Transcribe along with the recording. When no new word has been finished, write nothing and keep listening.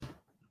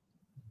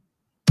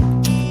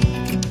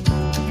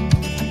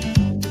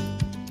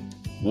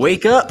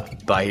Wake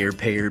up, buy here,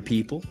 pay here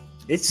people.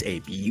 It's a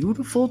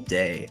beautiful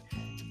day.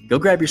 Go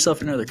grab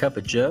yourself another cup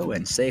of joe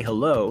and say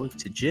hello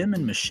to Jim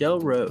and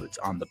Michelle Rhodes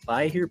on the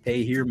Buy Here,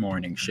 Pay Here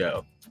morning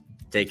show.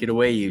 Take it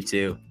away, you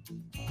two.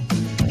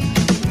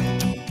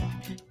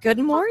 Good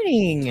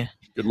morning.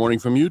 Good morning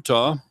from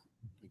Utah.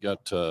 We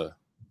got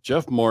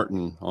Jeff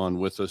Martin on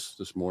with us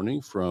this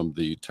morning from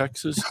the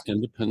Texas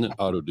Independent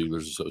Auto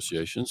Dealers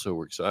Association. So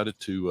we're excited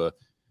to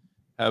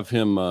have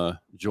him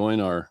join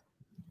our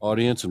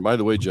audience. And by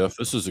the way, Jeff,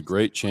 this is a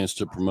great chance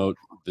to promote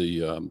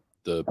the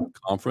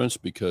conference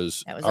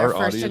because that was our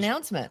first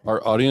announcement.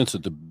 Our audience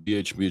at the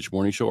BHPH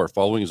morning show, our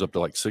following is up to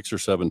like 6 or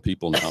 7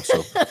 people now.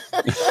 So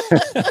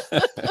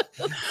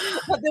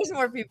But there's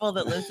more people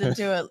that listen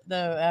to it,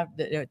 though.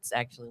 It's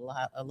actually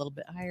a little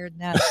bit higher than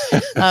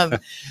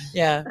that.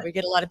 Yeah, we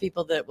get a lot of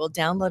people that will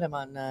download them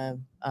on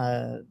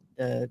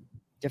the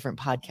different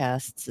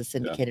podcasts, the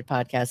syndicated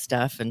podcast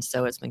stuff. And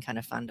so it's been kind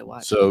of fun to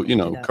watch. So,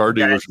 car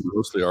dealers are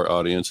mostly our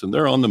audience and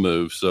they're on the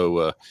move.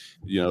 So,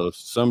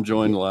 some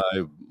join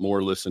live,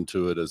 more listen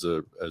to it as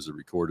a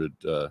recorded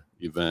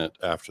event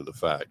after the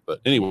fact. But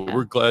anyway,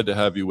 we're glad to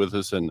have you with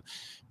us and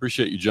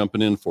appreciate you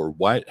jumping in for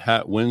White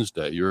Hat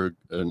Wednesday. You're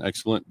an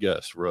excellent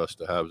guest for us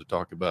to have to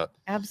talk about.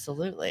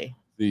 Absolutely.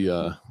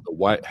 The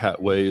white hat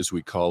way, as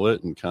we call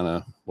it, and kind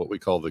of what we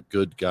call the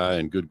good guy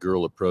and good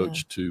girl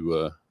approach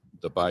to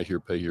the buy here,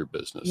 pay here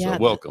business. Yeah, so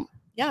welcome.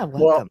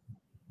 Welcome.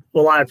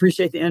 Well, I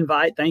appreciate the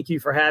invite. Thank you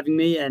for having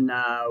me. And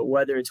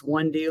whether it's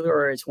one dealer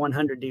or it's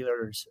 100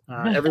 dealers,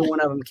 every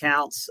one of them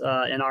counts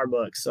in our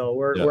book. So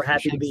we're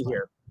happy to be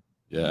here.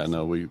 Yeah,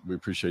 no, we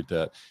appreciate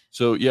that.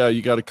 So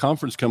you got a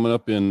conference coming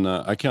up in,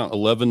 I count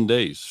 11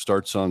 days,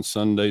 starts on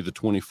Sunday, the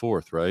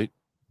 24th, right?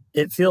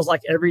 It feels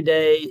like every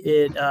day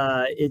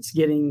it's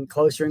getting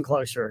closer and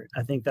closer.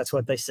 I think that's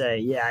what they say.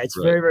 Yeah, it's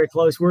very, very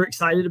close. We're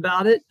excited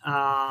about it.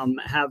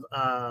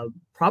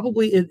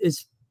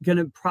 It's going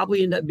to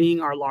probably end up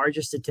being our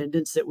largest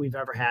attendance that we've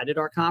ever had at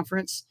our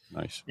conference.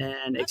 Nice.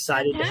 And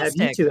excited to have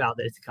you two out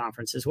there at the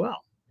conference as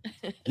well.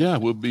 Yeah,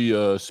 we'll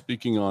be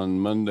speaking on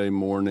Monday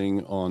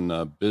morning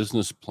on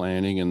business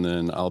planning, and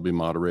then I'll be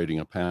moderating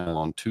a panel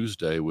on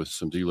Tuesday with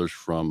some dealers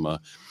from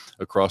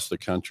across the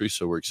country.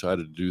 So we're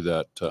excited to do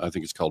that. I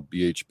think it's called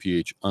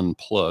BHPH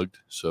Unplugged.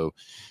 So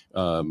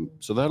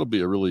that'll be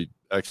a really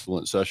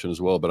excellent session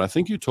as well. But I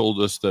think you told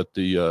us that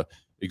the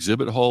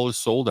exhibit hall is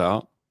sold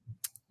out.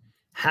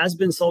 Has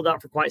been sold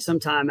out for quite some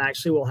time.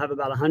 Actually, we'll have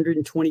about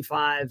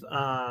 125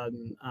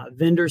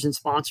 vendors and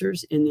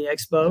sponsors in the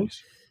expo.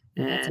 Nice.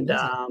 And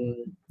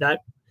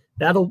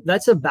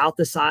that's about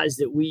the size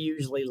that we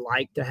usually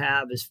like to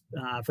have is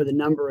for the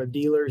number of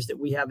dealers that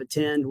we have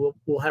attend.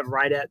 We'll have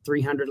right at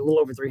 300, a little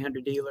over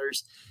 300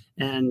 dealers,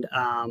 and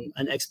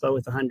an expo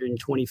with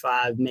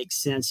 125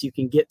 makes sense. You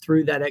can get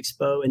through that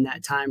expo in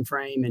that time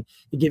frame, and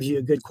it gives you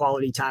a good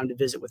quality time to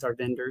visit with our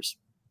vendors.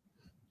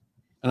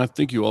 And I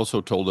think you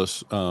also told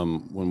us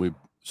when we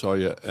saw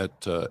you at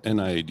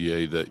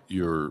NIADA that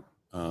your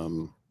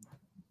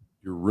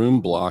room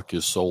block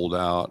is sold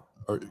out.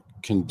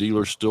 Can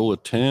dealers still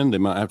attend? They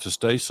might have to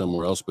stay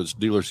somewhere else, but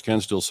dealers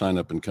can still sign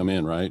up and come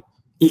in, right?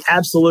 Yeah,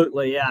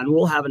 absolutely. Yeah. And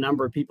we'll have a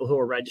number of people who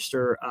will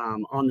register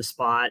on the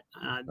spot.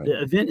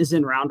 The event is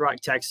in Round Rock,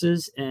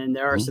 Texas, and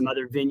there are some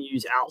other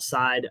venues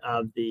outside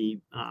of the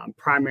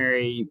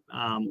primary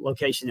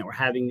location that we're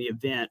having the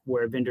event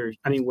where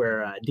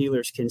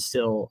dealers can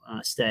still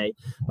stay.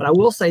 But I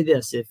will say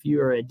this, if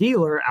you're a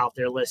dealer out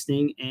there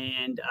listening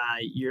and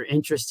you're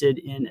interested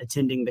in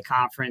attending the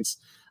conference,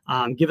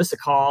 give us a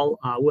call.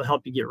 We'll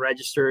help you get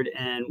registered,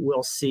 and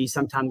we'll see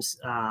sometimes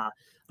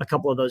a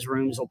couple of those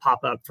rooms will pop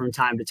up from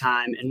time to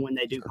time. And when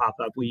they do pop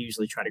up, we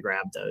usually try to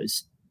grab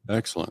those.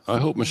 Excellent. I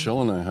hope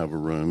Michelle and I have a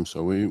room.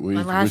 So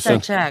I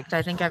checked,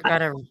 I think I've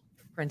got a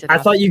printed. I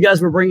thought you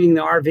guys were bringing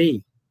the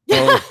RV.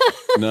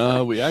 Oh,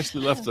 no, we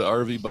actually left the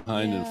RV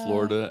behind in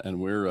Florida, and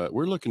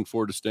we're looking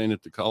forward to staying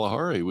at the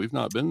Kalahari. We've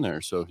not been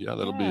there. So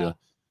that'll be a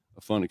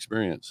fun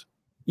experience.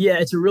 Yeah,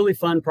 it's a really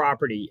fun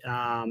property.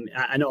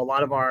 I know a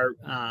lot of our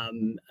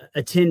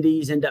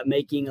attendees end up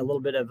making a little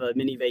bit of a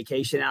mini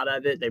vacation out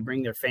of it. They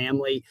bring their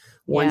family.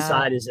 One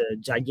side is a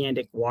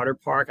gigantic water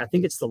park. I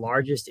think it's the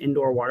largest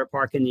indoor water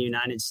park in the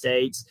United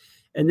States.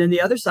 And then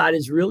the other side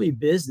is really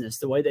business.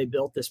 The way they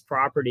built this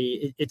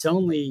property, it's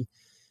only,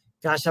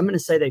 I'm going to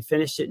say they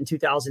finished it in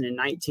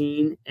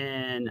 2019.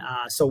 And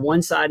so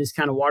one side is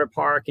kind of water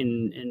park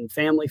and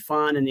family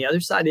fun. And the other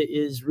side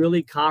is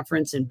really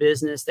conference and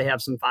business. They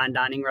have some fine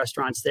dining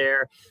restaurants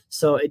there.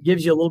 So it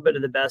gives you a little bit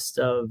of the best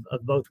of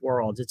both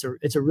worlds.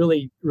 It's a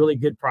really, really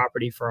good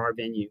property for our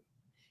venue.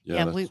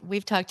 Yeah,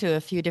 we've talked to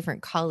a few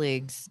different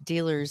colleagues,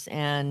 dealers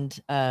and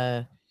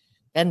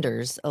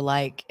vendors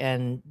alike,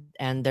 and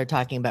they're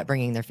talking about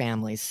bringing their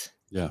families.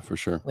 Yeah, for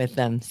sure. With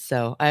them.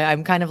 So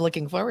I'm kind of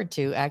looking forward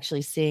to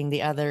actually seeing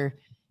the other,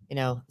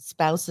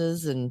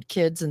 spouses and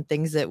kids and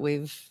things that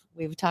we've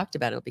talked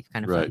about. It'll be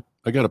kind of fun.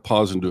 I got to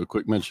pause and do a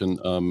quick mention.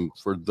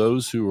 For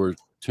those who are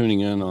tuning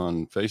in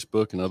on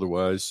Facebook and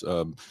otherwise,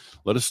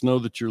 let us know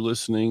that you're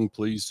listening.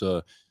 Please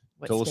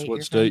Tell us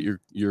what state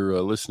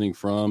you're listening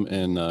from,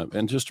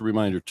 and just a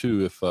reminder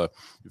too,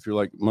 if you're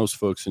like most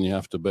folks and you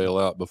have to bail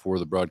out before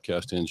the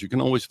broadcast ends, you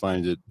can always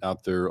find it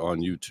out there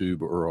on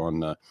YouTube or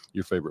on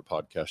your favorite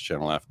podcast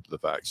channel after the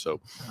fact. So,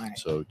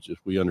 so just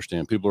we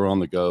understand people are on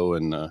the go,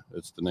 and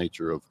it's the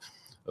nature of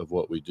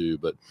what we do.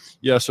 But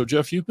yeah, so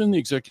Jeff, you've been the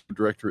executive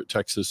director at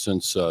Texas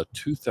since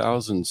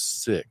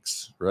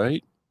 2006,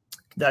 right?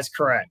 That's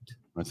correct.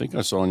 I think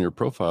I saw on your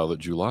profile that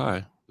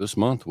July this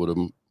month would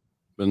have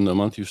been the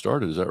month you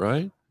started. Is that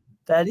right?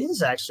 That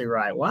is actually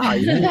right. Wow.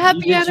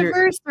 Happy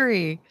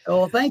anniversary.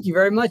 Well, thank you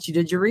very much. You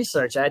did your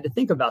research. I had to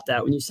think about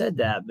that when you said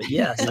that. But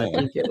yes, I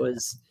think it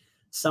was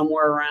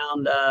somewhere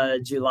around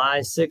July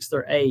 6th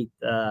or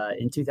 8th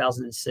in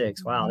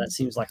 2006. Wow, that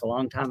seems like a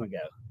long time ago.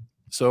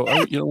 So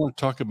I want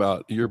to talk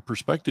about your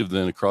perspective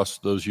then across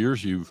those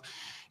years.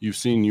 You've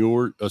seen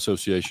your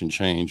association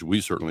change.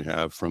 We certainly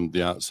have from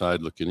the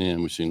outside looking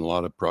in. We've seen a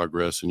lot of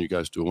progress, and you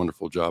guys do a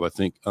wonderful job. I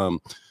think a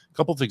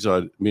couple of things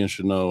I'd be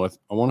interested to know.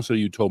 I want to say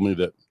you told me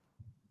that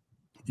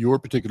your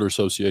particular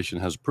association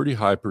has a pretty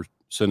high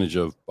percentage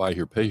of buy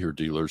here, pay here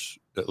dealers,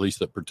 at least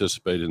that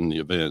participate in the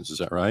events. Is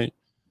that right?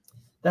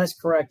 That's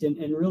correct. And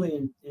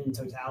really in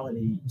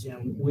totality,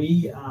 Jim,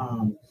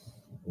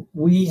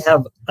 we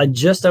have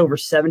just over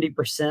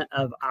 70%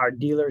 of our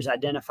dealers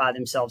identify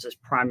themselves as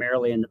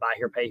primarily in the buy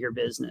here, pay here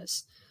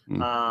business.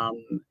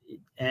 And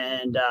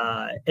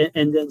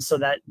then so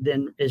that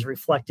then is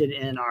reflected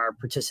in our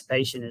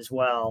participation as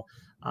well.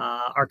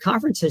 Our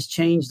conference has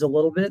changed a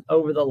little bit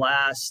over the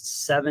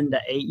last 7 to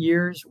 8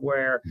 years,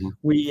 where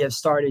we have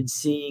started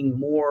seeing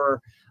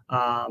more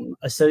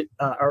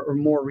or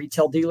more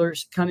retail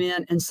dealers come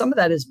in. And some of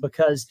that is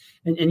because,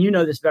 and you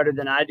know this better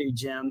than I do,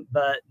 Jim,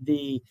 but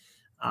the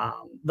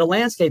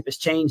landscape has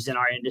changed in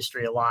our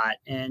industry a lot.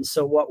 And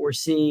so what we're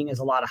seeing is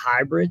a lot of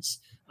hybrids,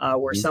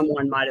 where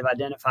someone might have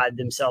identified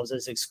themselves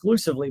as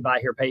exclusively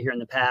buy here, pay here in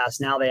the past.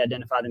 Now they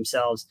identify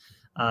themselves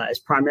as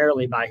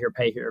primarily buy here,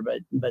 pay here,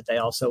 but they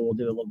also will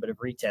do a little bit of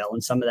retail.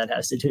 And some of that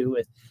has to do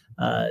with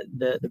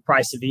the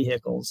price of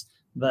vehicles.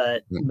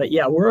 But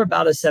yeah, we're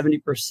about a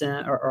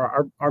 70%,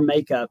 or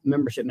our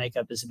membership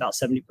makeup is about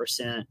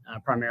 70%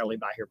 primarily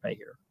buy here, pay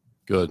here.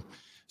 Good.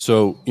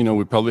 So,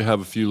 we probably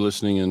have a few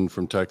listening in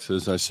from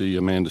Texas. I see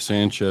Amanda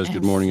Sanchez.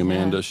 Good morning,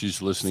 Amanda. Yeah.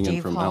 She's listening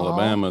in from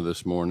Alabama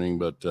this morning,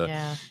 but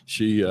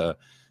she,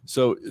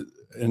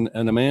 and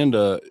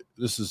Amanda,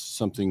 this is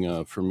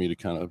something for me to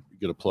kind of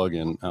get a plug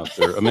in out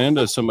there.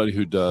 Amanda is somebody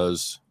who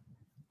does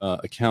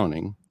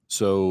accounting.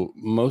 So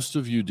most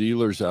of you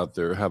dealers out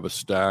there have a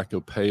stack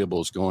of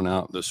payables going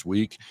out this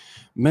week.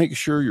 Make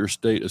sure your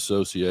state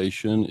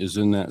association is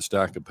in that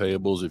stack of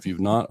payables. If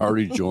you've not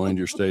already joined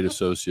your state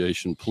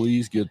association,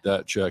 please get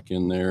that check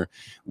in there.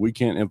 We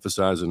can't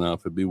emphasize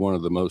enough. It'd be one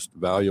of the most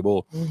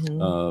valuable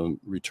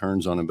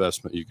returns on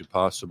investment you could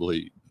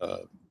possibly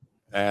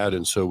add.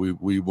 And so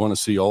we want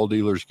to see all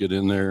dealers get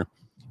in there.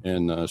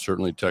 And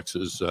certainly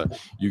Texas,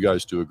 you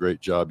guys do a great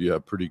job. You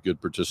have pretty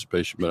good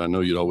participation, but I know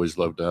you'd always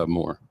love to have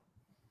more.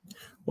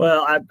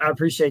 Well, I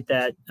appreciate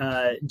that,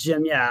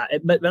 Jim. Yeah,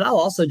 but I'll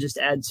also just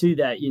add to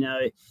that.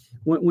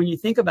 When you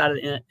think about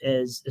it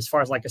as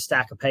far as like a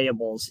stack of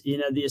payables,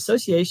 the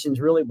associations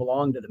really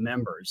belong to the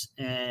members,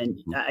 and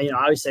I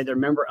always say they're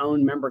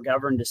member-owned,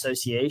 member-governed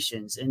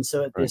associations. And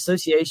so if the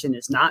association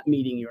is not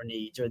meeting your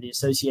needs, or the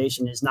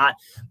association is not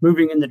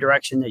moving in the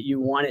direction that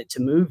you want it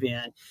to move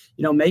in,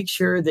 make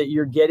sure that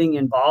you're getting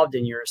involved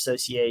in your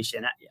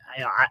association.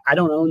 I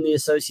don't own the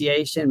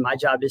association. My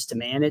job is to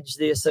manage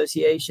the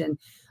association.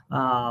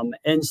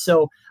 And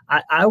so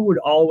I would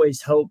always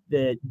hope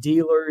that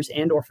dealers,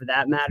 and or for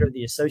that matter,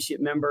 the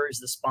associate members,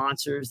 the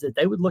sponsors, that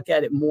they would look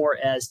at it more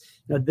as,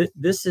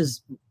 this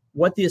is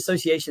what the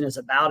association is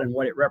about, and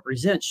what it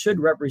represents should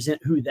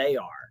represent who they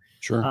are.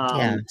 Sure.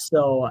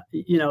 So,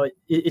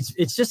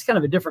 it's just kind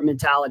of a different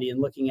mentality in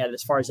looking at it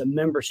as far as a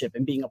membership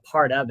and being a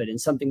part of it, and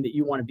something that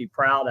you want to be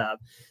proud of.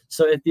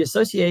 So if the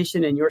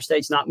association in your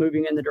state's not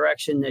moving in the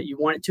direction that you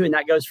want it to, and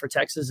that goes for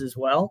Texas as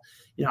well,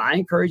 I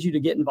encourage you to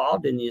get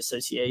involved in the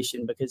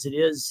association, because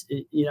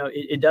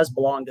it does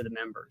belong to the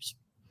members.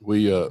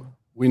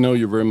 We know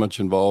you're very much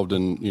involved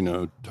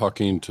in,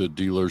 talking to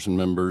dealers and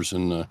members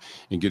and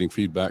getting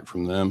feedback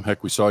from them.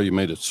 Heck, we saw you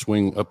made a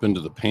swing up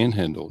into the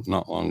Panhandle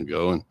not long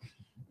ago,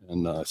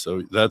 and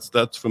so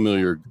that's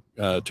familiar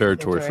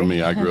territory for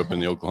me. I grew up in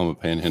the Oklahoma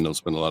Panhandle,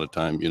 spent a lot of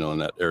time, in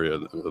that area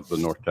of the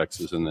North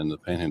Texas and then the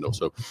Panhandle.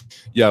 So,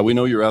 yeah, we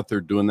know you're out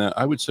there doing that.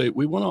 I would say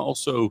we want to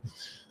also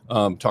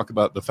talk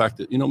about the fact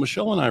that,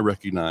 Michelle and I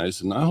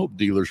recognize, and I hope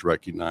dealers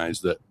recognize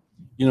that,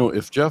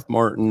 if Jeff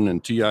Martin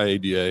and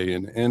TIADA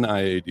and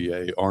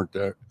NIADA aren't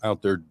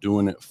out there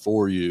doing it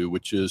for you,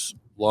 which is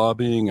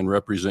lobbying and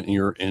representing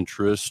your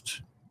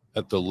interest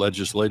at the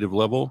legislative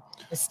level,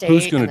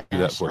 who's going to do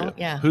that for you?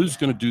 Yeah. Who's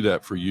going to do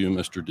that for you,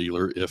 Mr.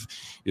 Dealer?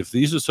 If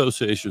these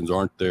associations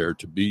aren't there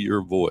to be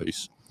your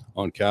voice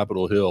on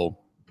Capitol Hill,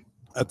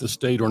 at the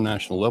state or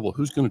national level,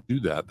 who's going to do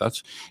that?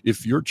 That's,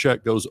 if your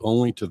check goes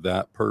only to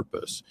that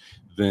purpose,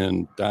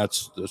 then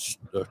that's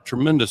a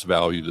tremendous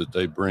value that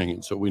they bring.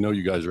 And so we know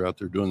you guys are out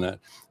there doing that.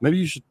 Maybe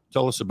you should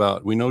tell us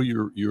about, we know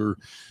you're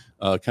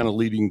kind of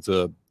leading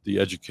the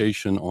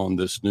education on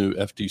this new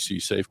FTC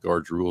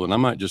safeguards rule. And I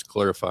might just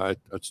clarify,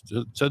 I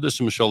said this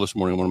to Michelle this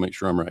morning, I want to make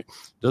sure I'm right.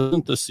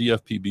 Doesn't the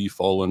CFPB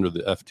fall under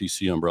the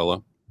FTC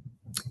umbrella?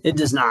 It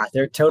does not.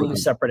 They're totally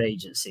separate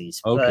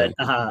agencies. Okay.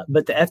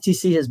 But the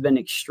FTC has been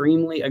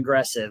extremely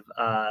aggressive,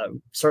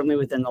 certainly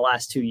within the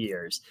last 2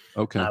 years.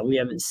 Okay. We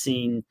haven't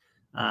seen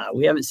the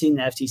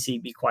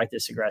FTC be quite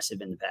this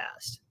aggressive in the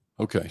past.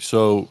 Okay.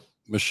 So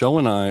Michelle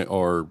and I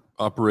are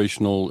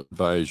operational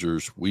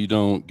advisors. We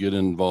don't get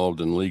involved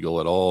in legal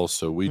at all.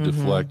 So we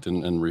deflect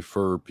and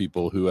refer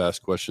people who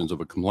ask questions of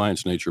a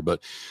compliance nature.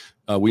 But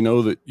we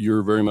know that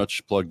you're very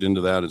much plugged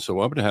into that. And so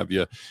I'm going to have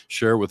you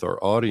share with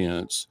our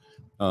audience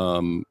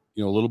a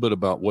little bit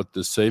about what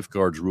the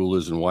safeguards rule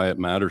is and why it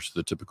matters to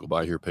the typical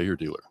buy here, pay here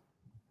dealer.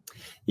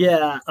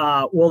 Yeah,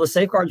 well, the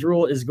safeguards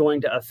rule is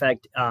going to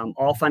affect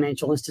all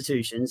financial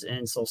institutions,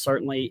 and so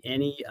certainly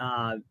any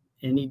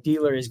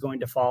dealer is going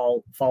to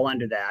fall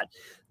under that.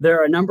 There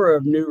are a number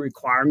of new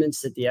requirements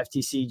that the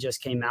FTC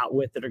just came out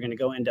with that are going to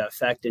go into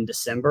effect in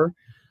December.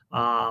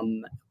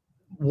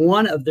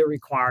 One of the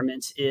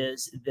requirements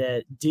is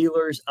that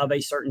dealers of a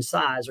certain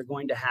size are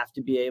going to have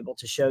to be able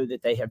to show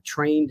that they have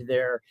trained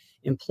their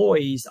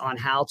employees on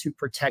how to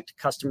protect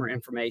customer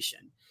information.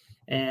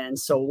 And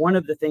so one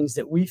of the things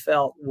that we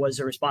felt was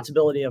a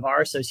responsibility of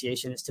our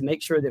association is to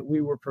make sure that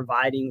we were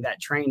providing that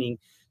training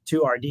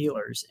to our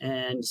dealers.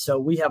 And so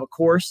we have a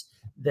course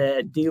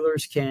that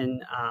dealers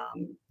can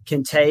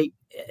take,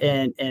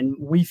 and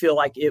we feel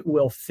like it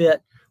will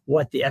fit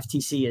what the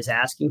FTC is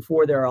asking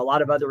for. There are a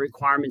lot of other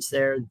requirements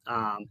there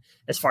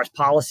as far as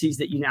policies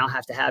that you now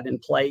have to have in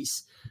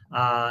place.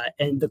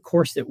 And the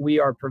course that we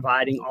are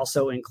providing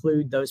also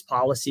include those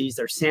policies.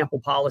 They're sample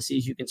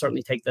policies. You can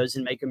certainly take those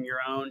and make them your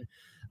own.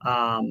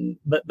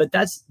 But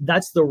that's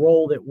the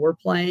role that we're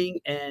playing.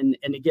 And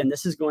again,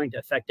 this is going to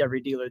affect every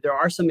dealer. There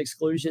are some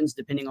exclusions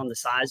depending on the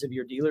size of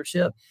your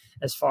dealership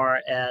as far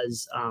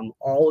as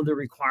all of the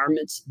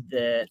requirements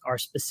that are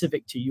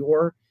specific to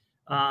your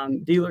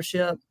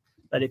dealership.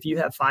 But if you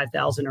have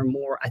 5,000 or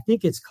more, I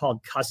think it's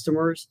called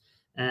customers.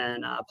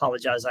 And I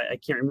apologize, I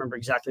can't remember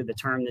exactly the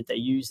term that they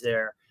use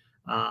there.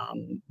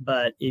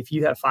 But if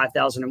you have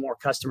 5,000 or more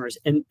customers,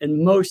 and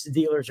most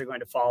dealers are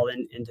going to fall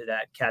into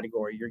that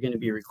category, you're going to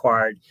be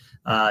required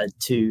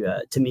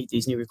to meet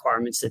these new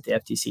requirements that the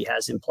FTC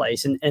has in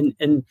place.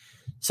 And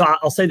so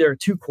I'll say there are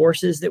two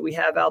courses that we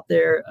have out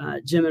there,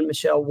 Jim and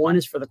Michelle. One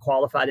is for the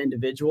qualified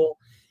individual,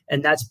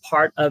 and that's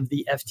part of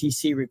the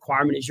FTC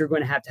requirement is you're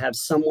going to have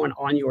someone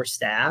on your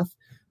staff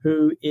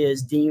who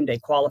is deemed a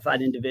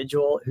qualified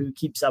individual who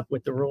keeps up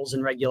with the rules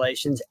and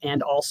regulations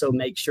and also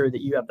make sure that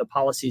you have the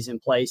policies in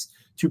place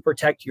to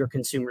protect your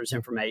consumers'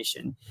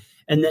 information.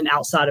 And then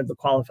outside of the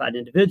qualified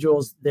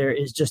individuals, there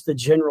is just the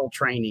general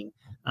training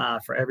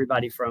for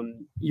everybody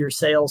from your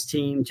sales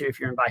team to, if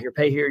you're in buy here,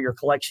 pay here, your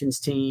collections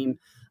team,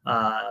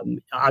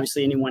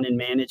 obviously anyone in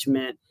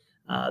management.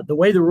 The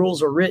way the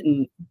rules are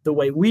written, the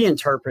way we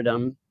interpret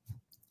them,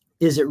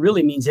 is it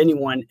really means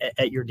anyone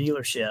at your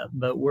dealership,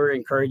 but we're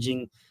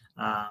encouraging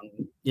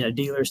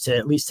dealers to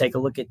at least take a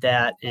look at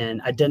that and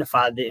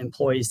identify the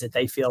employees that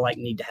they feel like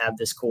need to have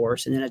this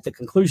course. And then at the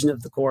conclusion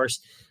of the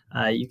course,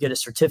 you get a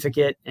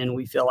certificate, and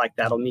we feel like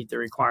that'll meet the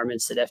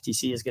requirements that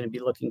FTC is going to be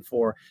looking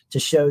for to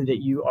show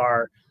that you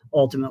are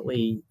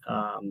ultimately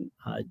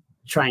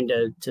trying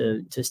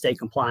to stay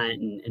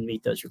compliant and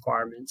meet those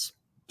requirements.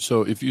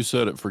 So if you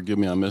said it, forgive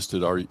me, I missed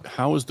it.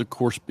 How is the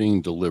course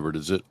being delivered?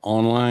 Is it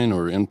online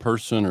or in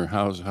person, or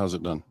how's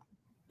it done?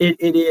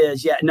 It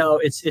is. Yeah, no,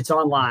 it's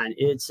online.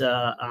 It's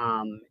a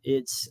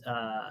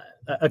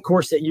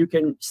course that you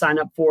can sign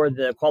up for.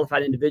 The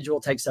qualified individual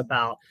takes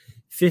about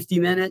 50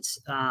 minutes.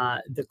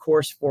 The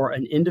course for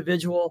an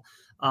individual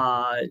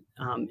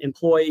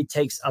employee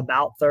takes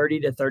about 30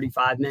 to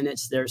 35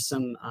 minutes. There's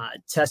some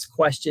test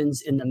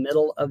questions in the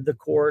middle of the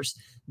course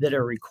that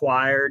are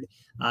required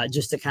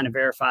just to kind of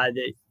verify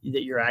that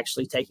you're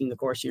actually taking the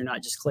course. You're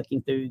not just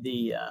clicking through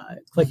the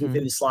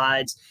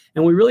slides.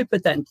 And we really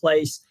put that in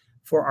place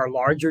for our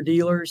larger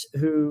dealers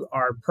who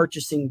are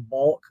purchasing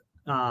bulk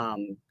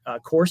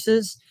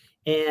courses,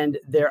 and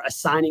they're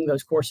assigning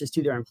those courses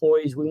to their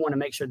employees. We want to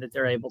make sure that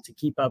they're able to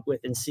keep up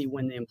with and see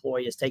when the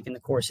employee has taken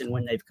the course and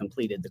when they've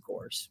completed the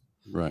course.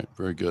 Right.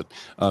 Very good.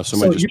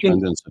 Somebody just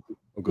chimed in.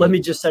 Let me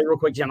just say real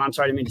quick, Jim, I'm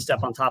sorry, I didn't mean to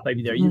step on top of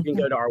you there. You can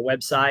go to our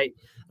website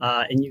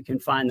and you can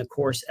find the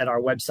course at our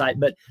website.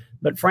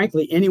 But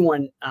frankly,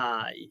 anyone,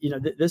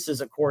 this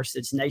is a course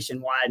that's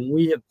nationwide, and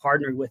we have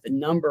partnered with a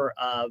number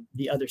of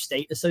the other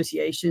state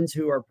associations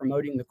who are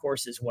promoting the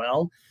course as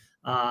well.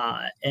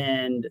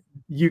 And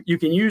you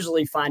can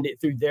usually find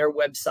it through their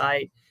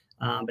website.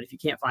 But if you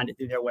can't find it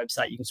through their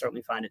website, you can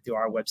certainly find it through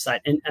our website.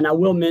 And I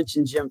will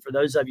mention, Jim, for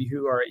those of you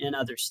who are in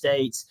other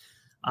states,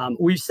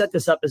 We've set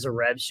this up as a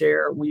rev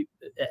share.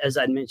 As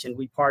I mentioned,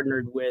 we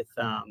partnered with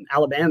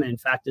Alabama, in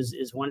fact,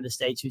 is one of the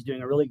states who's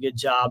doing a really good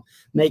job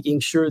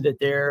making sure that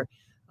their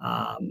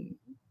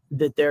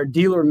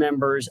dealer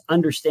members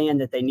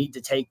understand that they need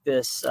to take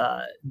this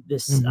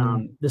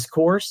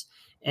course.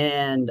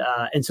 And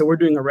so we're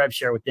doing a rev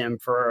share with them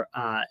for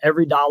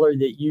every $1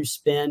 that you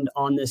spend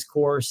on this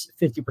course,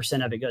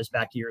 50% of it goes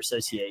back to your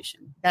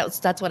association.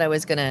 That's what I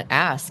was going to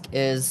ask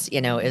is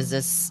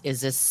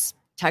this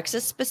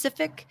Texas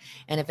specific?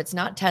 And if it's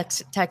not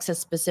Texas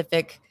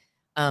specific,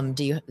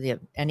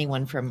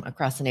 anyone from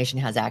across the nation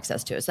has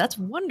access to it? So that's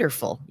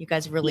wonderful. You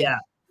guys really.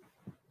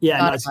 Yeah,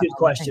 no, it's a good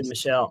question,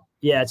 Michelle.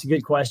 Yeah, it's a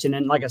good question.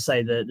 And like I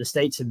say, the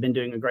states have been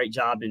doing a great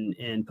job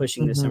in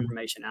pushing this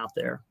information out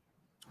there.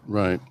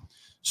 Right.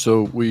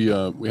 So we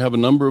have a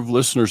number of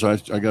listeners. I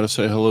got to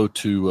say hello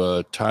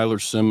to Tyler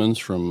Simmons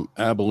from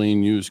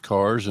Abilene Used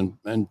Cars.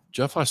 And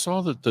Jeff, I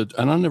saw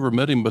and I never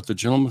met him, but the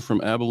gentleman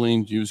from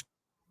Abilene Used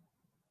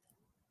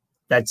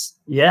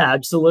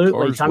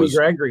absolutely. Tommy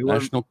Gregory,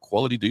 national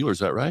quality dealer. Is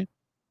that right?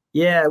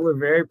 Yeah, we're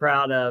very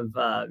proud of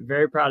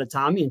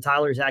Tommy, and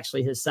Tyler's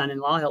actually his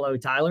son-in-law. Hello,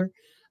 Tyler.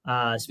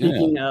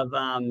 Speaking of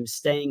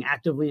staying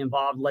actively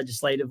involved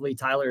legislatively,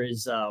 Tyler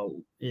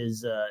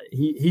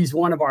he's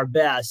one of our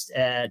best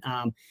at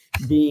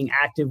being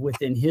active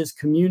within his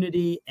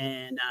community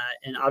and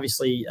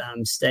obviously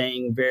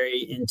staying very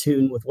in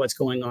tune with what's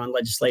going on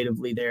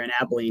legislatively there in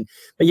Abilene.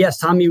 But yes,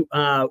 Tommy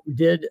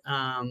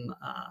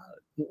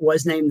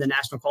was named the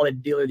National Quality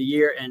Dealer of the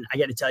Year. And I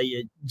got to tell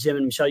you, Jim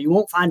and Michelle, you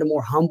won't find a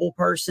more humble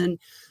person.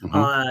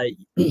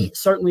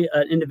 Certainly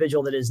an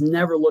individual that is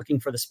never looking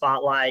for the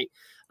spotlight,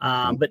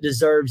 but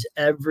deserves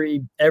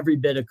every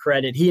bit of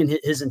credit. He and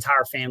his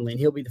entire family, and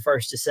he'll be the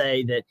first to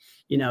say that,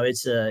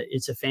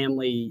 it's a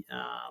family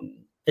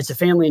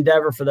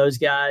endeavor for those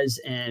guys.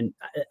 And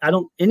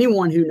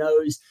anyone who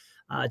knows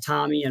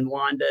Tommy and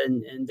Wanda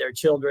and their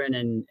children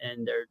and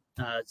their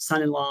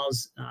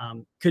son-in-laws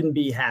couldn't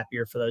be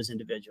happier for those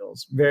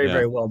individuals.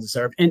 Very well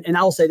deserved. And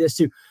I'll say this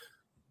too.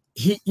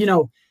 He,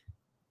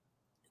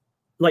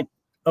 like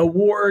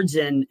awards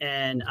and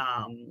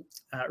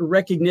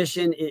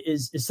recognition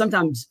is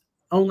sometimes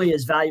only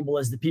as valuable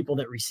as the people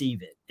that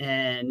receive it.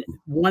 And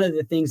one of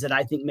the things that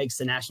I think makes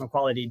the National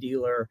Quality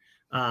Dealer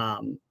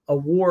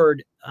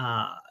award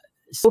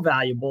so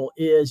valuable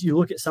is you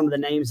look at some of the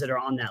names that are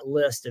on that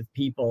list of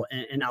people,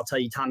 and I'll tell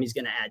you, Tommy's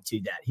going to add to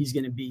that. He's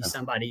going to be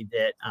somebody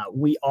that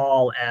we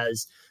all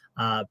as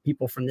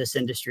people from this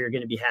industry are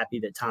going to be happy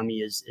that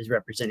Tommy is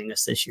representing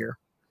us this year.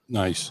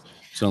 Nice.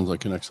 Sounds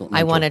like an excellent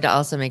mentor. I wanted to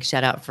also make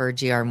shout out for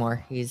GR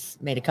Moore. He's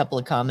made a couple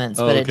of comments,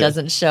 but it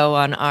doesn't show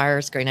on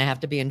our screen. I have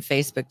to be in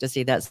Facebook to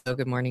see that. So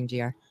good morning,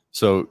 GR.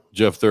 So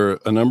Jeff, there are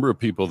a number of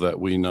people that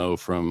we know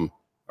from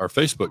our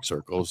Facebook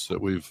circles that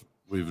we've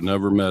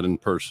never met in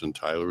person.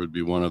 Tyler would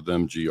be one of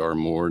them, GR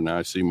Moore. Now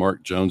I see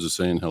Mark Jones is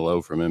saying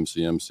hello from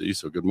MCMC.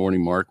 So good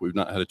morning, Mark. We've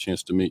not had a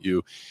chance to meet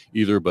you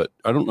either, but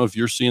I don't know if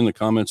you're seeing the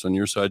comments on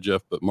your side,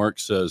 Jeff, but Mark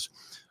says,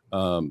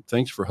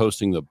 thanks for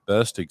hosting the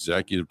best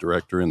executive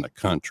director in the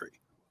country.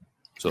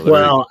 So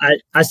well,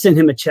 I sent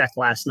him a check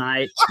last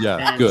night.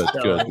 Yeah, good,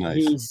 nice.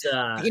 He's,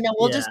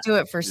 we'll just do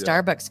it for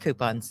Starbucks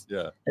coupons.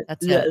 Yeah,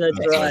 that's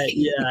right.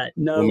 Yeah,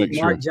 no, we'll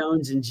Mark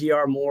Jones and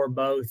GR Moore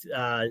both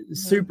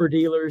super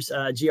dealers.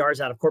 GR's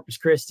out of Corpus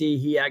Christi.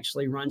 He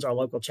actually runs our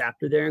local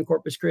chapter there in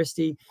Corpus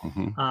Christi,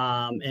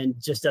 and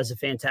just does a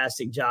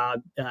fantastic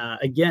job.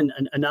 Again,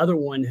 another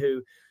one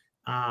who.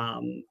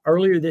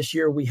 Earlier this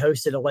year, we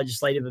hosted a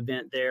legislative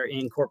event there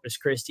in Corpus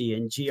Christi,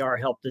 and GR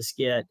helped us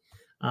get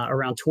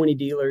around 20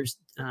 dealers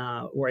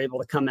were able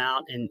to come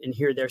out and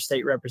hear their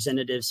state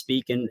representatives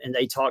speak. And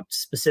they talked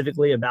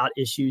specifically about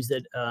issues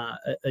that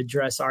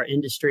address our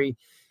industry.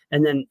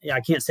 And then I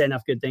can't say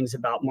enough good things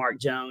about Mark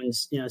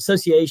Jones.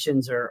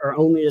 Associations are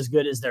only as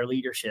good as their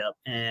leadership.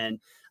 And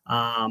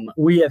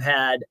we have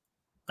had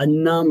a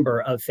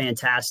number of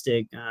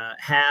fantastic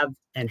have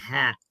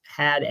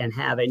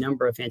a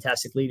number of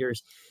fantastic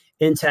leaders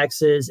in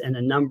Texas and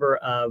a number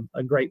of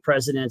great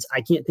presidents. I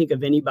can't think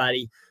of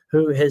anybody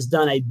who has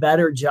done a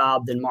better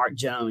job than Mark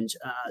Jones.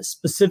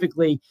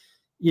 Specifically,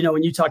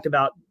 when you talked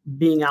about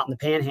being out in the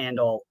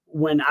Panhandle,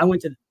 when I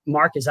went to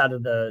Mark is out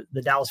of the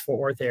Dallas-Fort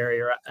Worth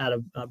area, out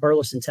of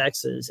Burleson,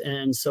 Texas.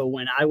 And so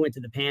when I went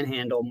to the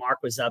Panhandle, Mark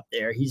was up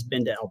there. He's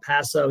been to El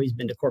Paso. He's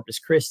been to Corpus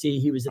Christi.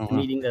 He was at the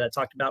meeting that I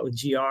talked about with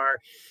GR.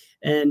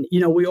 And,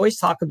 we always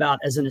talk about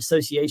as an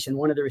association,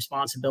 one of the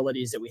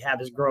responsibilities that we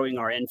have is growing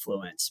our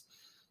influence.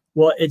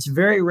 Well, it's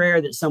very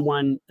rare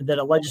that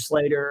a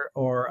legislator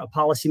or a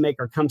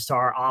policymaker comes to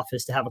our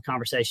office to have a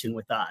conversation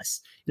with us.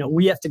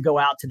 We have to go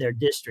out to their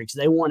districts.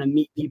 They want to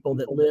meet people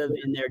that live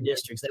in their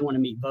districts. They want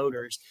to meet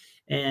voters.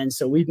 And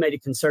so we've made a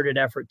concerted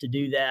effort to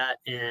do that.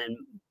 And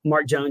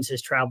Mark Jones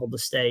has traveled the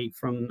state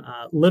from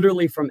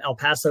literally from El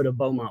Paso to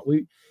Beaumont.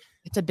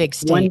 It's a big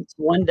state.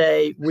 One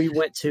day we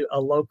went to a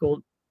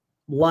local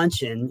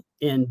luncheon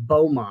in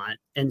Beaumont.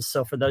 And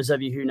so for those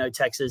of you who know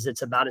Texas,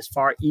 it's about as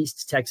far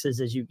east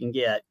Texas as you can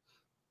get.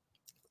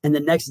 And the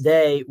next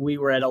day, we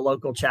were at a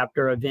local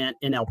chapter event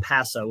in El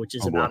Paso, which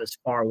is Oh, about boy. as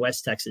far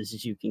West Texas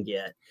as you can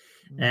get.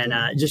 And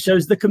it just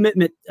shows the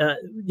commitment,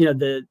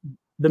 the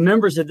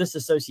members of this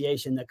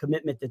association, the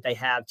commitment that they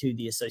have to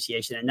the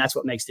association. And that's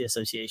what makes the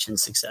association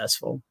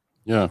successful.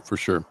 Yeah, for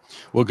sure.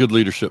 Well, good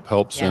leadership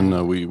helps. Yeah.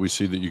 And we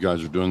see that you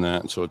guys are doing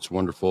that. And so it's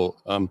wonderful.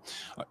 And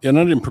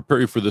I didn't prepare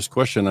you for this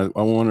question. I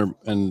wonder,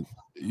 and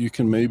you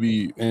can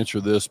maybe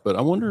answer this, but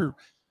I wonder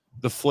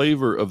the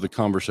flavor of the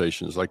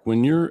conversations, like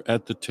when you're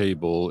at the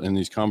table in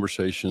these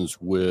conversations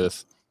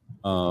with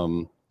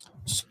some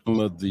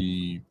of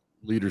the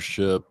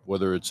leadership,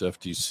 whether it's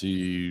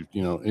FTC,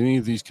 any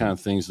of these kind of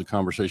things, the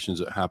conversations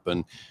that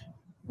happen.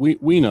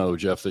 We know,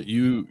 Jeff, that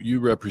you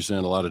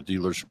represent a lot of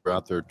dealers who are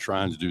out there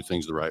trying to do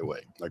things the right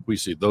way. Like we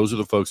see, those are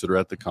the folks that are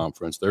at the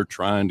conference. They're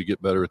trying to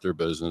get better at their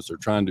business. They're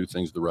trying to do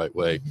things the right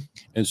way.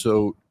 And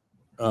so,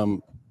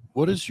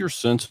 what is your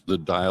sense of the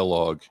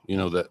dialogue,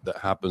 that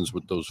happens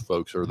with those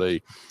folks? Are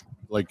they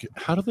like,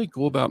 how do they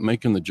go about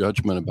making the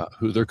judgment about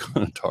who they're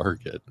going to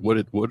target?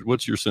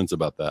 What's your sense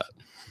about that?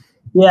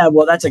 Yeah,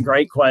 well, that's a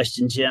great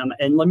question, Jim.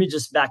 And let me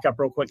just back up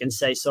real quick and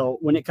say, so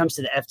when it comes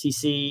to the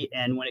FTC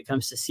and when it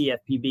comes to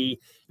CFPB,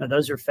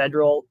 those are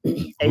federal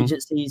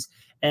agencies,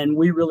 and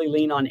we really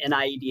lean on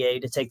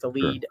NIADA to take the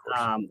lead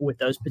with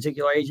those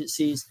particular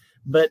agencies.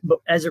 But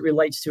as it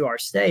relates to our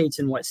states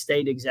and what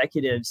state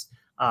executives,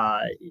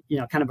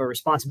 kind of a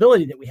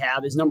responsibility that we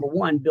have is, number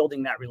one,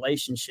 building that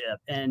relationship.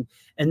 And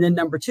then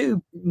number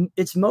two,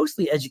 it's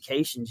mostly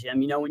education,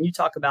 Jim. When you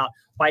talk about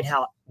White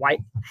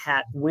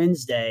Hat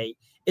Wednesday,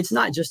 it's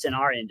not just in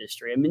our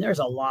industry. I mean, there's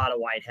a lot of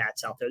white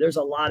hats out there. There's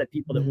a lot of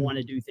people that want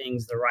to do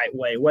things the right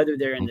way, whether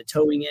they're in the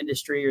towing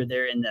industry or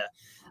they're in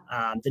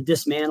the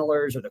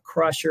dismantlers or the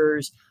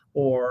crushers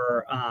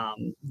or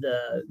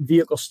the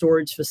vehicle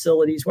storage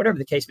facilities, whatever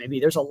the case may be.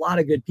 There's a lot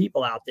of good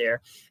people out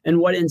there. And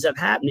what ends up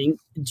happening,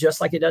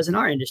 just like it does in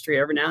our industry,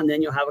 every now and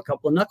then you'll have a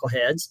couple of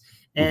knuckleheads,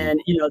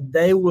 and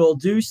they will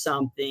do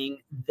something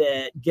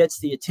that gets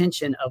the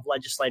attention of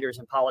legislators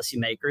and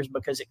policymakers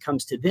because it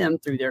comes to them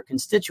through their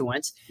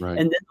constituents. Right. And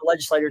then the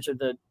legislators or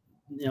the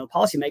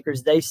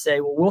policymakers, they say,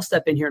 well, we'll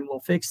step in here and we'll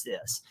fix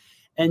this.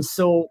 And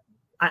so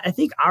I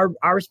think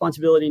our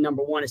responsibility,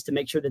 number one, is to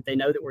make sure that they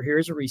know that we're here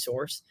as a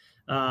resource.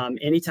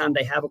 Anytime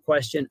they have a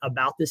question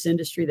about this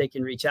industry, they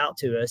can reach out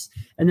to us.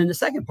 And then the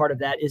second part of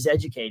that is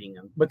educating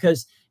them,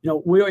 because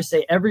we always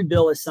say every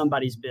bill is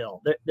somebody's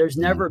bill. There's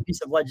never a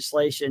piece of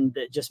legislation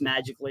that just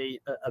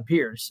magically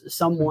appears.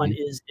 Someone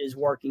is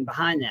working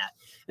behind that.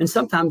 And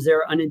sometimes there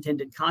are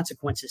unintended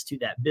consequences to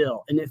that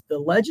bill. And if the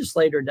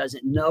legislator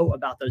doesn't know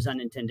about those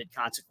unintended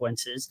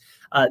consequences,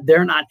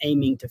 they're not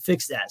aiming to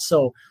fix that.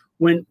 So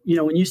when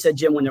you said,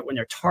 Jim, when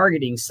they're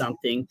targeting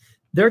something,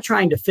 they're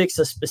trying to fix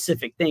a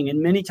specific thing. And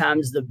many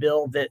times the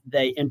bill that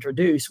they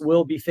introduce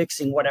will be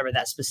fixing whatever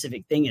that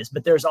specific thing is.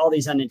 But there's all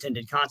these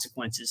unintended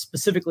consequences,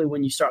 specifically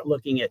when you start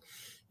looking at,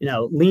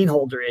 lien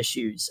holder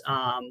issues.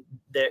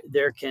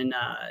 There can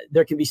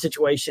be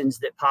situations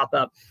that pop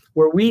up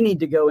where we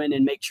need to go in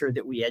and make sure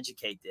that we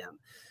educate them.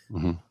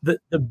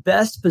 The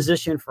best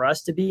position for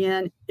us to be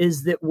in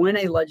is that when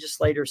a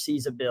legislator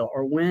sees a bill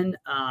or when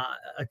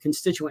a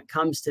constituent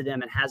comes to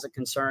them and has a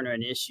concern or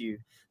an issue,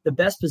 the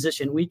best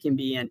position we can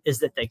be in is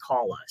that they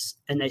call us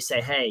and they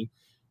say, hey,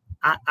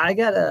 I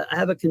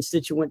have a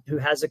constituent who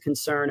has a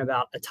concern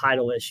about a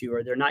title issue,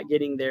 or they're not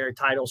getting their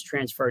titles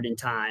transferred in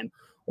time,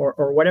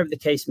 or whatever the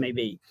case may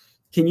be.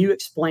 Can you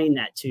explain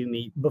that to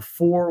me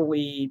before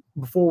we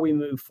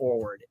move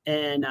forward?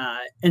 And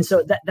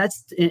so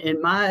that's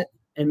in my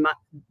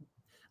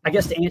I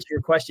guess to answer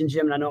your question,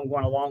 Jim, and I know I'm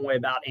going a long way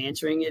about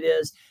answering it,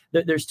 is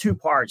that there's two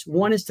parts.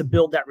 One is to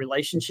build that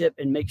relationship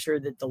and make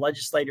sure that the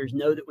legislators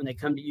know that when they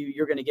come to you,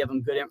 you're going to give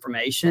them good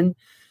information.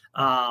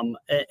 And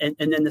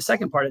then the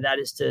second part of that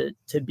is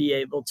to be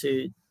able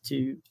to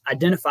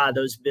identify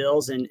those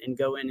bills and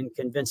go in and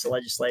convince the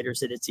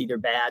legislators that it's either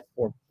bad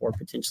or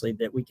potentially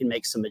that we can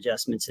make some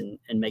adjustments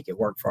and make it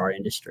work for our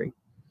industry.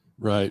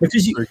 Right.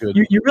 Because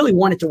you really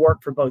want it to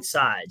work for both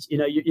sides. You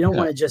don't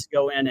want to just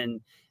go in and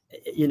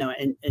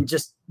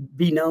just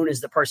be known as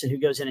the person who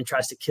goes in and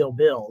tries to kill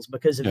bills,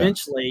 because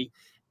eventually,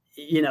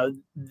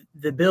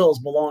 the bills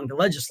belong to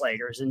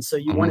legislators. And so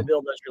you want to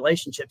build those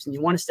relationships and you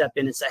want to step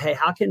in and say, hey,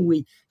 how can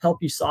we help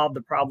you solve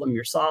the problem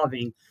you're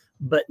solving,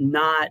 but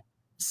not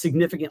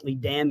significantly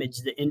damage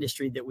the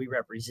industry that we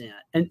represent?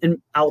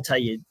 And I will tell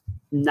you,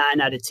 9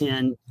 out of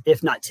 10,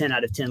 if not 10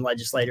 out of 10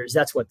 legislators,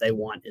 that's what they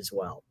want as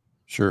well.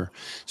 Sure.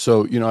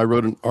 So, I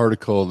wrote an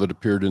article that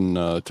appeared in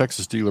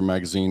Texas Dealer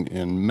Magazine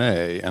in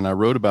May, and I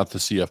wrote about the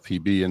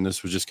CFPB, and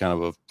this was just kind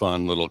of a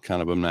fun little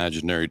kind of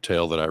imaginary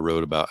tale that I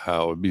wrote about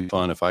how it would be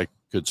fun if I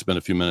could spend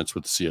a few minutes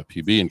with the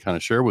CFPB and kind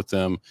of share with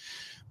them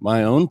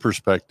my own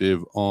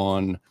perspective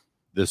on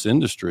this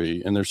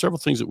industry. And there's several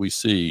things that we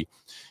see.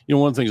 You know,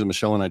 one of the things that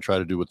Michelle and I try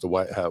to do with the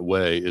White Hat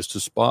Way is to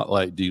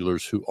spotlight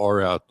dealers who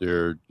are out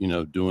there, you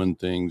know, doing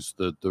things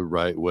the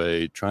right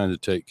way, trying to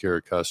take care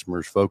of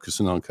customers,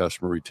 focusing on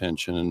customer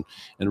retention,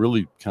 and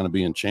really kind of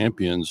being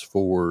champions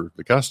for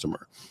the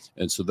customer.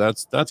 And so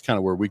that's kind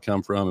of where we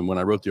come from. And when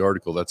I wrote the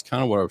article, that's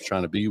kind of what I was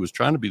trying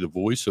to be, the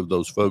voice of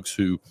those folks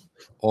who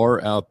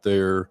are out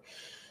there.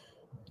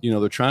 You know,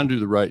 they're trying to do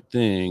the right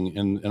thing.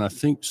 And I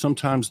think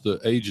sometimes the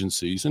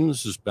agencies, and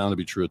this is bound to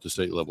be true at the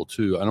state level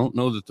too, I don't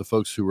know that the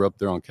folks who are up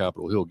there on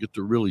Capitol Hill get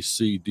to really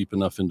see deep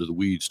enough into the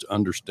weeds to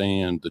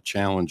understand the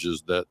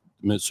challenges that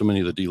so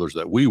many of the dealers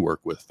that we work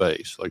with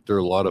face. Like there are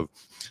a lot of,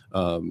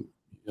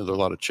 there are a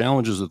lot of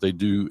challenges that they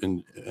do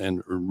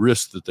and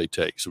risks that they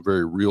take. So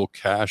very real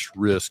cash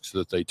risks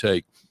that they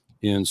take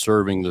in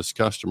serving this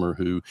customer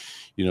who,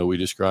 you know, we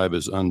describe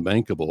as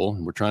unbankable,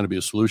 and we're trying to be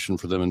a solution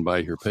for them and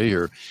buy here, pay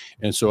here.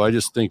 And so I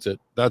just think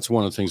that that's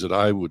one of the things that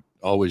I would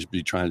always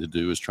be trying to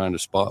do, is trying to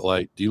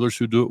spotlight dealers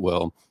who do it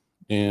well,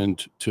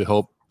 and to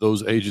help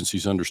those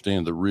agencies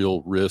understand the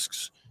real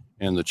risks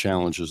and the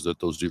challenges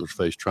that those dealers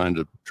face, trying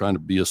to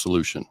be a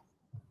solution.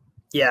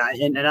 Yeah,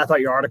 and I thought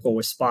your article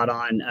was spot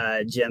on,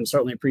 Jim.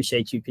 Certainly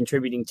appreciate you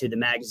contributing to the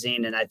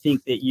magazine. And I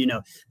think that, you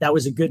know, that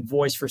was a good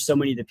voice for so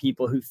many of the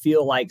people who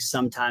feel like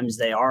sometimes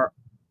they are,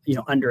 you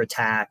know, under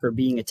attack or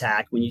being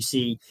attacked. When you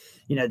see,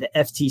 you know, the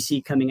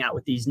FTC coming out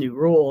with these new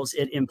rules,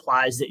 it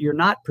implies that you're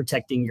not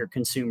protecting your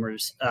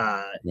consumers'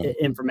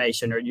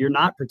 information, or you're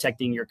not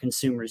protecting your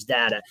consumers'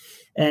 data.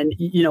 And,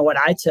 you know, what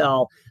I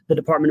tell the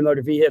Department of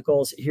Motor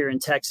Vehicles here in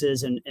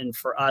Texas, and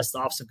for us, the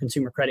Office of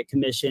Consumer Credit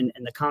Commission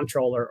and the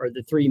Comptroller are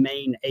the three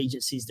main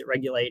agencies that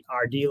regulate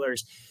our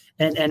dealers.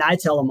 And I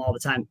tell them all the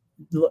time,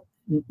 look,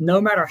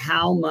 no matter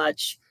how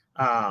much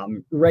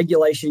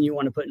regulation you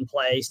want to put in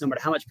place, no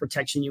matter how much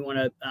protection you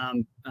want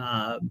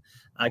to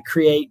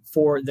create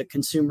for the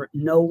consumer,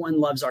 no one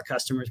loves our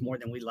customers more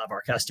than we love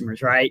our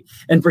customers, right?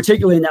 And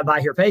particularly in that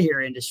buy here, pay here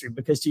industry,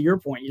 because to your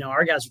point, you know,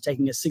 our guys are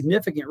taking a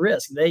significant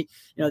risk. They,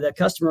 you know, the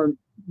customer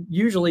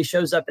usually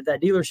shows up at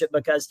that dealership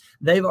because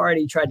they've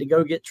already tried to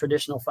go get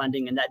traditional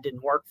funding and that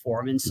didn't work for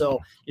them. And so,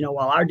 you know,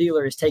 while our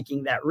dealer is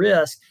taking that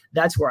risk,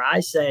 that's where I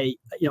say,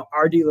 you know,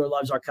 our dealer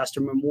loves our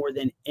customer more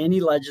than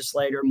any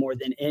legislator, more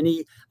than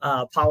any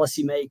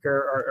policymaker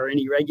or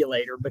any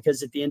regulator,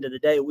 because at the end of the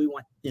day, we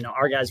want, you know,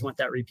 our guys want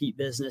that repeat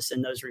business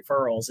and those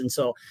referrals. And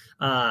so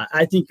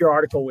I think your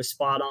article was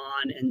spot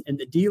on. And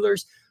the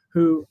dealers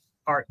who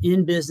are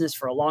in business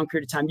for a long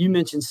period of time, you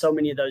mentioned so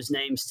many of those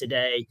names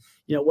today,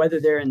 you know, whether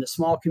they're in the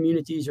small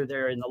communities or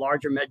they're in the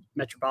larger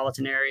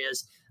metropolitan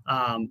areas,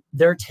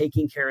 they're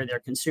taking care of their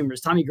consumers.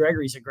 Tommy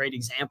Gregory is a great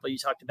example. You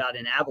talked about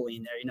in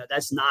Abilene there, you know,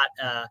 that's not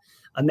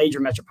a major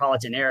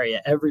metropolitan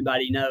area.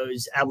 Everybody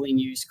knows Abilene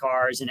Used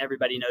Cars, and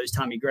everybody knows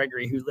Tommy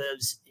Gregory, who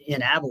lives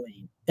in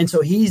Abilene. And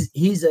so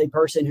he's a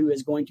person who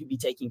is going to be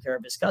taking care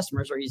of his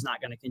customers, or he's not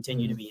going to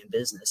continue to be in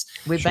business.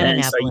 We've been in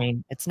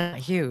Abilene. It's not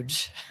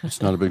huge.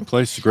 It's not a big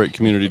place. It's a great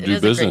community to do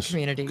business.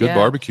 Community, good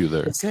barbecue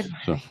there. It's good.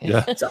 So,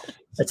 yeah. It's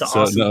an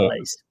awesome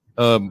place.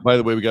 By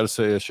the way, we got to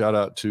say a shout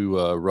out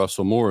to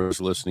Russell Moore,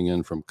 who's listening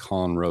in from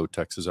Conroe,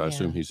 Texas. I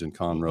assume he's in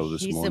Conroe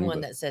this morning. He's the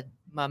one that said,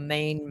 my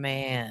main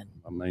man,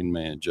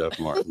 Jeff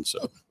Martin. So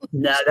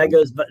no,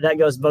 that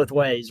goes both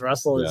ways.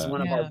 Russell is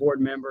one of our board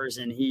members,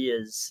 and he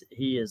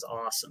is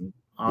awesome.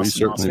 We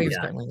certainly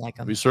like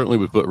him. We certainly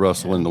would put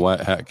Russell in the white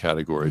hat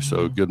category.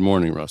 So good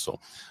morning,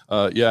 Russell.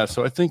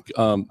 So I think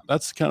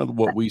that's kind of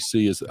what we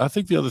see. Is I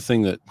think the other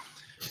thing that,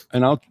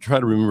 and I'll try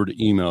to remember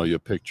to email you a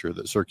picture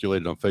that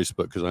circulated on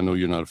Facebook, because I know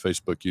you're not a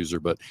Facebook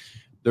user, but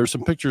there's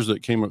some pictures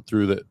that came up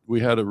through that we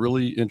had a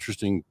really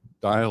interesting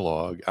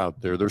dialogue out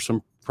there. There's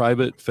some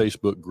private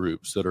Facebook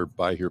groups that are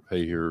buy here,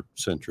 pay here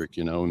centric,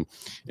 you know,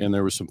 and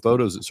there were some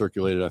photos that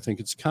circulated. I think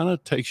it's kind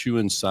of takes you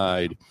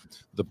inside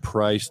the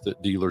price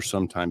that dealers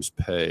sometimes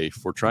pay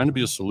for trying to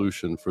be a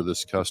solution for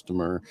this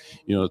customer,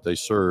 you know, that they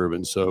serve.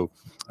 And so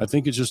I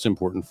think it's just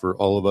important for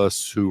all of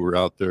us who are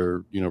out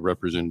there, you know,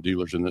 representing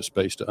dealers in this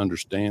space to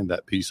understand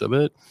that piece of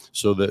it,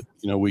 so that,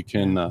 you know, we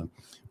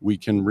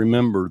can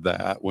remember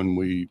that when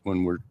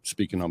we're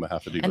speaking on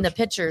behalf of dealers. And the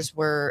pictures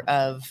were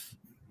of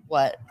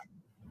what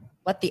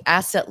the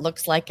asset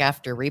looks like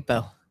after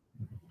repo.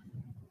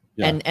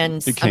 Yeah,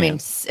 and I mean,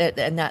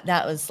 and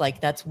that was like,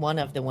 that's one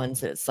of the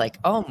ones that's like,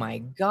 oh my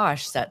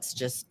gosh, that's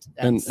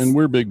and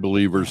we're big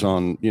believers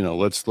on, you know,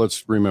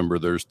 let's remember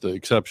there's the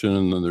exception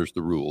and then there's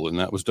the rule. And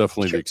that was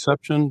definitely the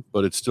exception,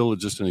 but it's still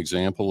just an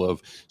example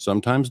of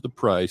sometimes the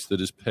price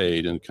that is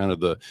paid and kind of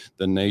the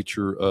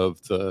nature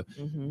of the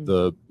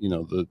you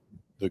know, the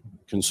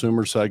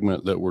consumer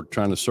segment that we're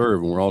trying to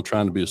serve, and we're all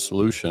trying to be a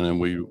solution, and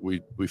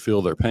we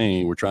feel their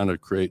pain. We're trying to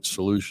create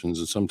solutions,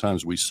 and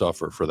sometimes we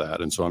suffer for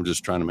that. And so I'm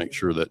just trying to make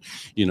sure that,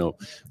 you know,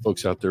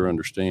 folks out there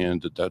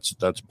understand that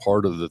that's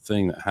part of the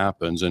thing that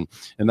happens, and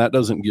that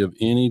doesn't give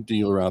any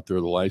dealer out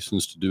there the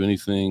license to do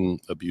anything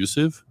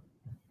abusive,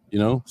 you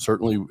know,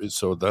 certainly.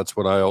 So that's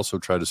what I also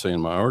try to say in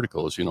my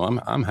article is, you know,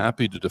 I'm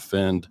happy to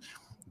defend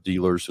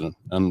dealers, and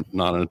I'm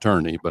not an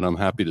attorney, but I'm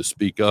happy to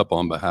speak up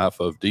on behalf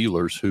of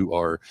dealers who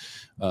are,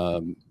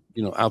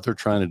 out there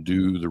trying to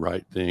do the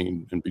right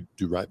thing and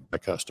do right by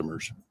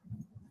customers.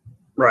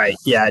 Right.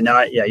 Yeah.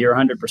 No. Yeah. You're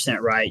 100%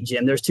 right,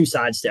 Jim. There's two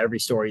sides to every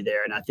story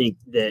there, and I think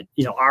that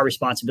our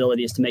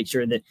responsibility is to make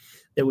sure that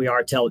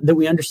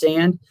we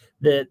understand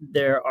that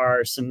there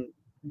are some,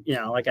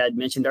 like I had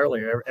mentioned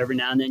earlier, every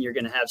now and then you're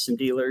going to have some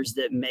dealers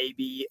that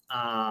maybe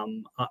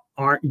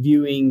aren't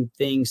viewing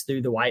things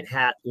through the white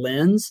hat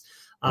lens.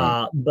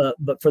 Right.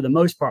 But for the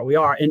most part, we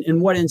are.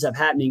 And what ends up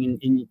happening,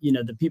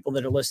 and the people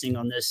that are listening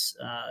on this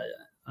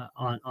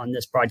on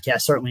this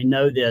broadcast certainly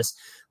know this.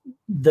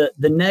 The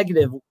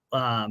negative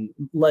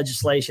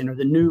legislation or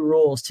the new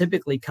rules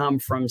typically come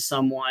from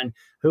someone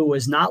who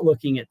was not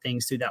looking at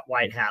things through that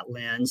white hat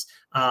lens.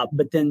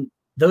 But then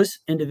those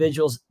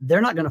individuals,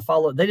 they're not going to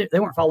follow. They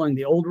weren't following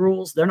the old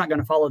rules. They're not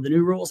going to follow the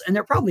new rules, and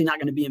they're probably not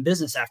going to be in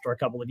business after a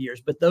couple of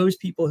years. But those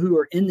people who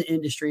are in the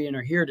industry and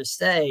are here to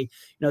stay,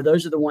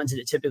 those are the ones that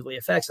it typically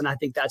affects. And I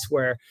think that's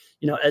where,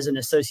 as an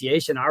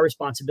association, our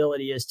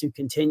responsibility is to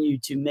continue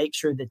to make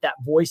sure that that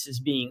voice is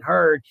being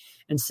heard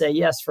and say,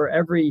 yes, for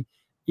every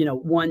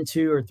 1,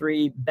 2, or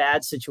 3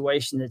 bad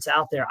situation that's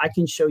out there, I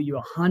can show you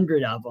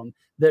 100 of them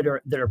that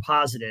are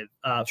positive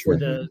for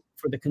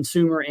the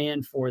consumer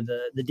and for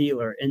the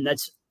dealer. And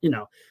that's,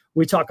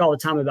 we talk all the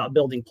time about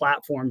building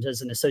platforms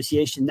as an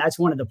association. That's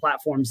one of the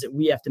platforms that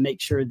we have to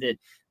make sure that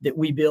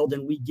we build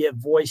and we give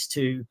voice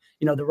to,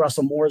 the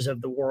Russell Moores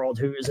of the world,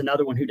 who is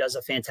another one who does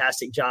a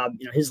fantastic job.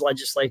 His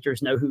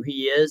legislators know who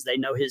he is. They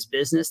know his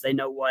business. They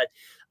know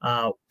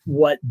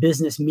what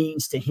business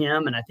means to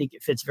him. And I think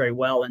it fits very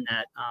well in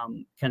that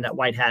kind of that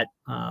white hat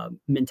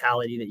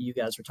mentality that you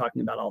guys are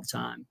talking about all the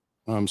time.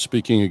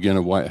 Speaking again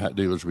of white hat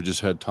dealers, we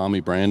just had Tommy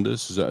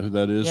Brandis. Is that who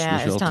that is? Yeah,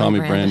 Michelle? it's Tommy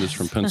Brandis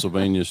from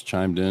Pennsylvania has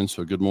chimed in.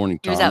 So good morning,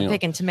 Tommy. He was out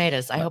picking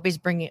tomatoes. I hope he's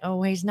bringing.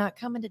 Oh, he's not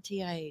coming to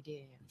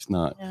TIADA. He's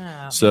not.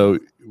 Yeah. So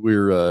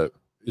we're.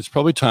 It's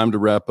probably time to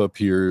wrap up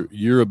here.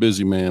 You're a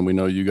busy man. We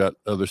know you got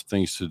other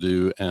things to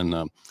do, and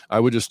I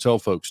would just tell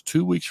folks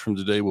 2 weeks from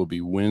today will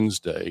be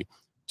Wednesday.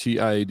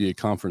 TIADA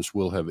conference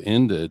will have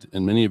ended,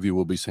 and many of you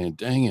will be saying,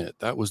 dang it,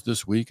 that was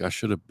this week. I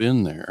should have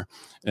been there.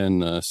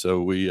 And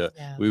so we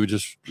would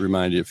just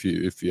remind you,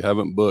 if you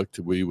haven't booked,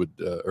 we would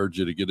urge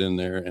you to get in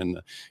there.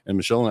 And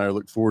Michelle and I are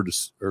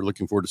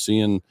looking forward to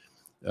seeing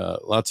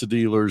lots of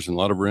dealers and a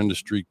lot of our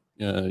industry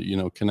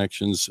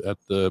connections at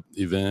the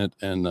event.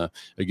 And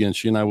again,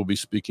 she and I will be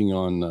speaking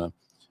on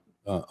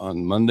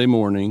Monday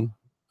morning,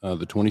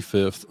 the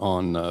 25th,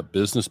 on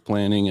business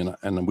planning.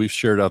 And we've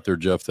shared out there,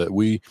 Jeff, that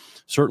we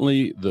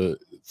certainly,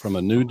 from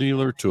a new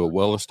dealer to a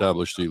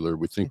well-established dealer,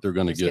 we think they're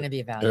going to get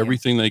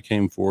everything they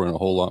came for and a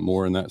whole lot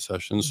more in that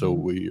session. Mm-hmm. So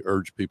we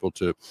urge people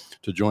to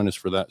join us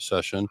for that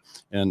session.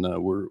 And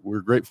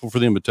we're grateful for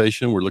the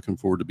invitation. We're looking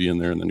forward to being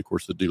there. And then, of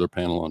course, the dealer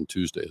panel on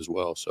Tuesday as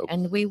well. So,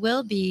 and we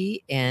will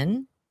be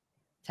in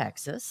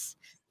Texas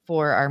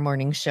for our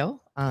morning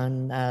show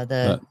on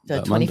the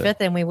 25th, Monday.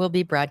 And we will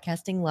be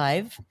broadcasting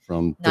live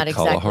from the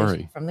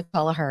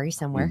Kalahari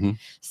somewhere. Mm-hmm.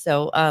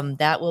 So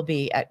that will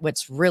be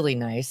what's really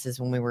nice is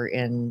when we were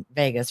in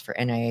Vegas for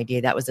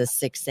NIAD, that was a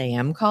 6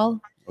 a.m. call.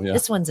 Oh, yeah.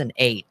 This one's an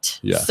 8.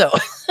 Yeah. So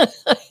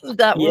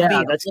that will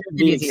that's going to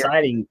be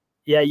exciting.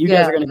 Yeah, you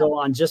guys are going to go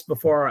on just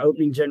before our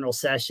opening general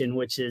session,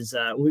 which is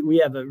we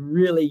have a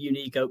really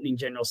unique opening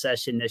general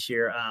session this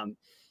year.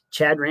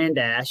 Chad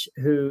Randash,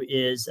 who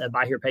is a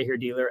buy here, pay here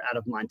dealer out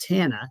of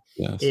Montana,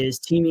 is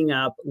teaming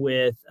up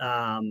with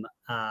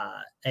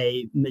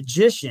a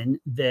magician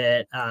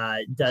that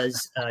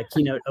does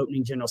keynote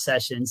opening general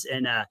sessions.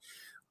 And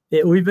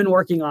we've been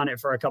working on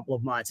it for a couple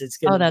of months. It's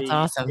going to be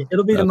awesome.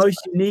 It'll be the most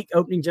unique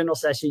opening general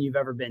session you've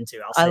ever been to.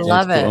 I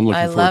love it. Cool.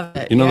 I love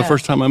it. The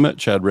first time I met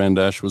Chad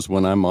Randash was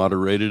when I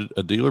moderated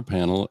a dealer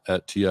panel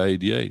at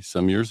TIADA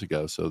some years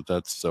ago. So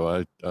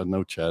I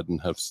know Chad and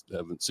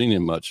haven't seen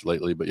him much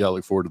lately, but I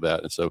look forward to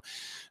that. And so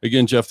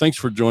again, Jeff, thanks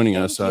for joining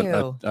us.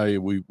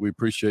 We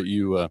appreciate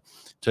you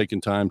taking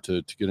time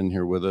to get in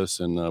here with us,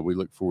 and we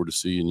look forward to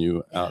seeing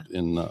you out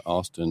in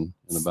Austin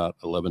in about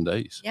 11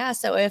 days. Yeah.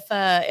 So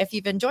if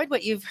you've enjoyed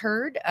what you've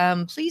heard,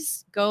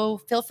 please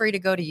feel free to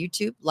go to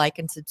YouTube, like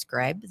and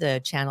subscribe the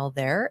channel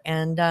there.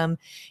 And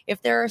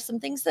if there are some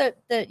things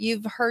that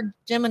you've heard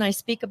Jim and I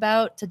speak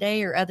about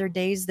today or other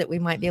days that we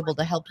might be able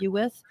to help you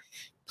with,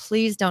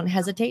 please don't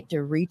hesitate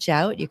to reach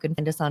out. You can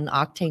find us on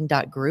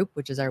octane.group,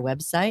 which is our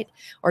website,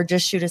 or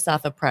just shoot us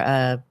off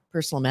a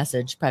personal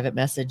message, private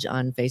message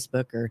on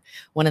Facebook or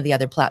one of the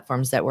other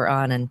platforms that we're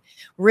on. And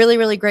really,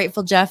 really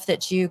grateful, Jeff,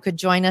 that you could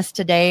join us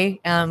today.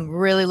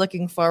 Really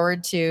looking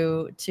forward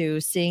to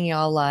seeing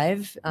y'all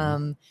live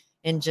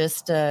in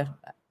just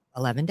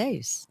 11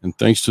 days. And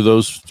thanks to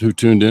those who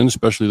tuned in,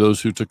 especially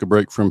those who took a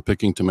break from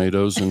picking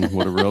tomatoes and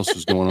whatever else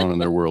is going on in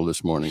their world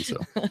this morning. So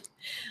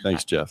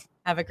thanks, Jeff.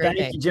 Have a great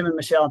day. Thank you, Jim and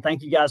Michelle. And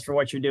thank you guys for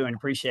what you're doing.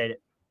 Appreciate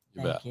it.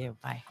 Thank you.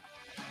 Bye.